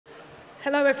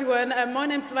Hello everyone, my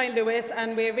name's Lorraine Lewis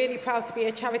and we're really proud to be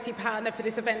a charity partner for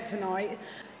this event tonight.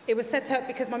 It was set up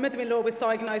because my mother-in-law was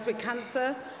diagnosed with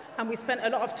cancer and we spent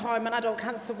a lot of time on adult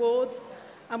cancer wards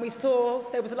and we saw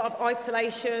there was a lot of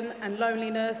isolation and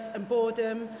loneliness and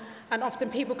boredom and often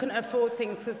people couldn't afford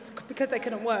things because they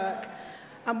couldn't work.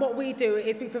 And what we do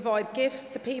is we provide gifts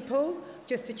to people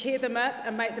just to cheer them up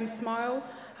and make them smile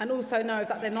and also know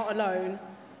that they're not alone.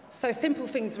 So simple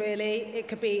things really, it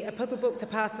could be a puzzle book to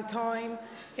pass the time,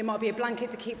 it might be a blanket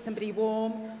to keep somebody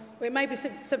warm, or it may be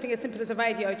something as simple as a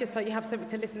radio just so you have something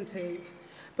to listen to.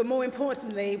 But more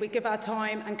importantly, we give our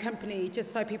time and company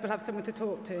just so people have someone to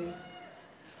talk to.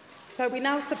 So we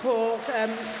now support,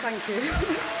 thank you.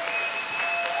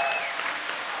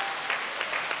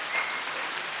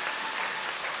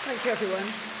 Thank you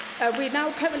everyone. We now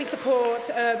currently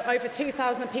support over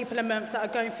 2,000 people a month that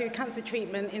are going through cancer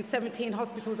treatment in 17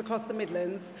 hospitals across the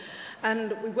Midlands.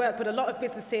 And we work with a lot of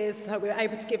businesses, so we're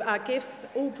able to give our gifts,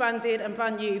 all branded and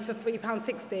brand new, for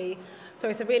 £3.60. So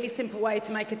it's a really simple way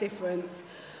to make a difference.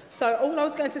 So all I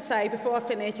was going to say before I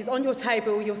finish is on your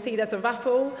table you'll see there's a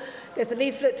raffle, there's a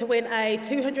leaflet to win a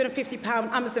 £250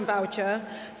 Amazon voucher.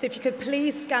 So if you could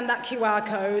please scan that QR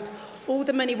code, all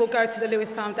the money will go to the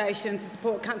Lewis Foundation to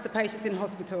support cancer patients in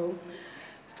hospital.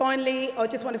 Finally, I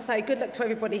just want to say good luck to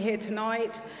everybody here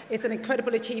tonight. It's an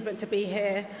incredible achievement to be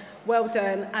here. Well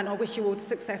done, and I wish you all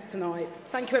success tonight.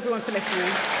 Thank you everyone for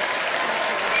listening.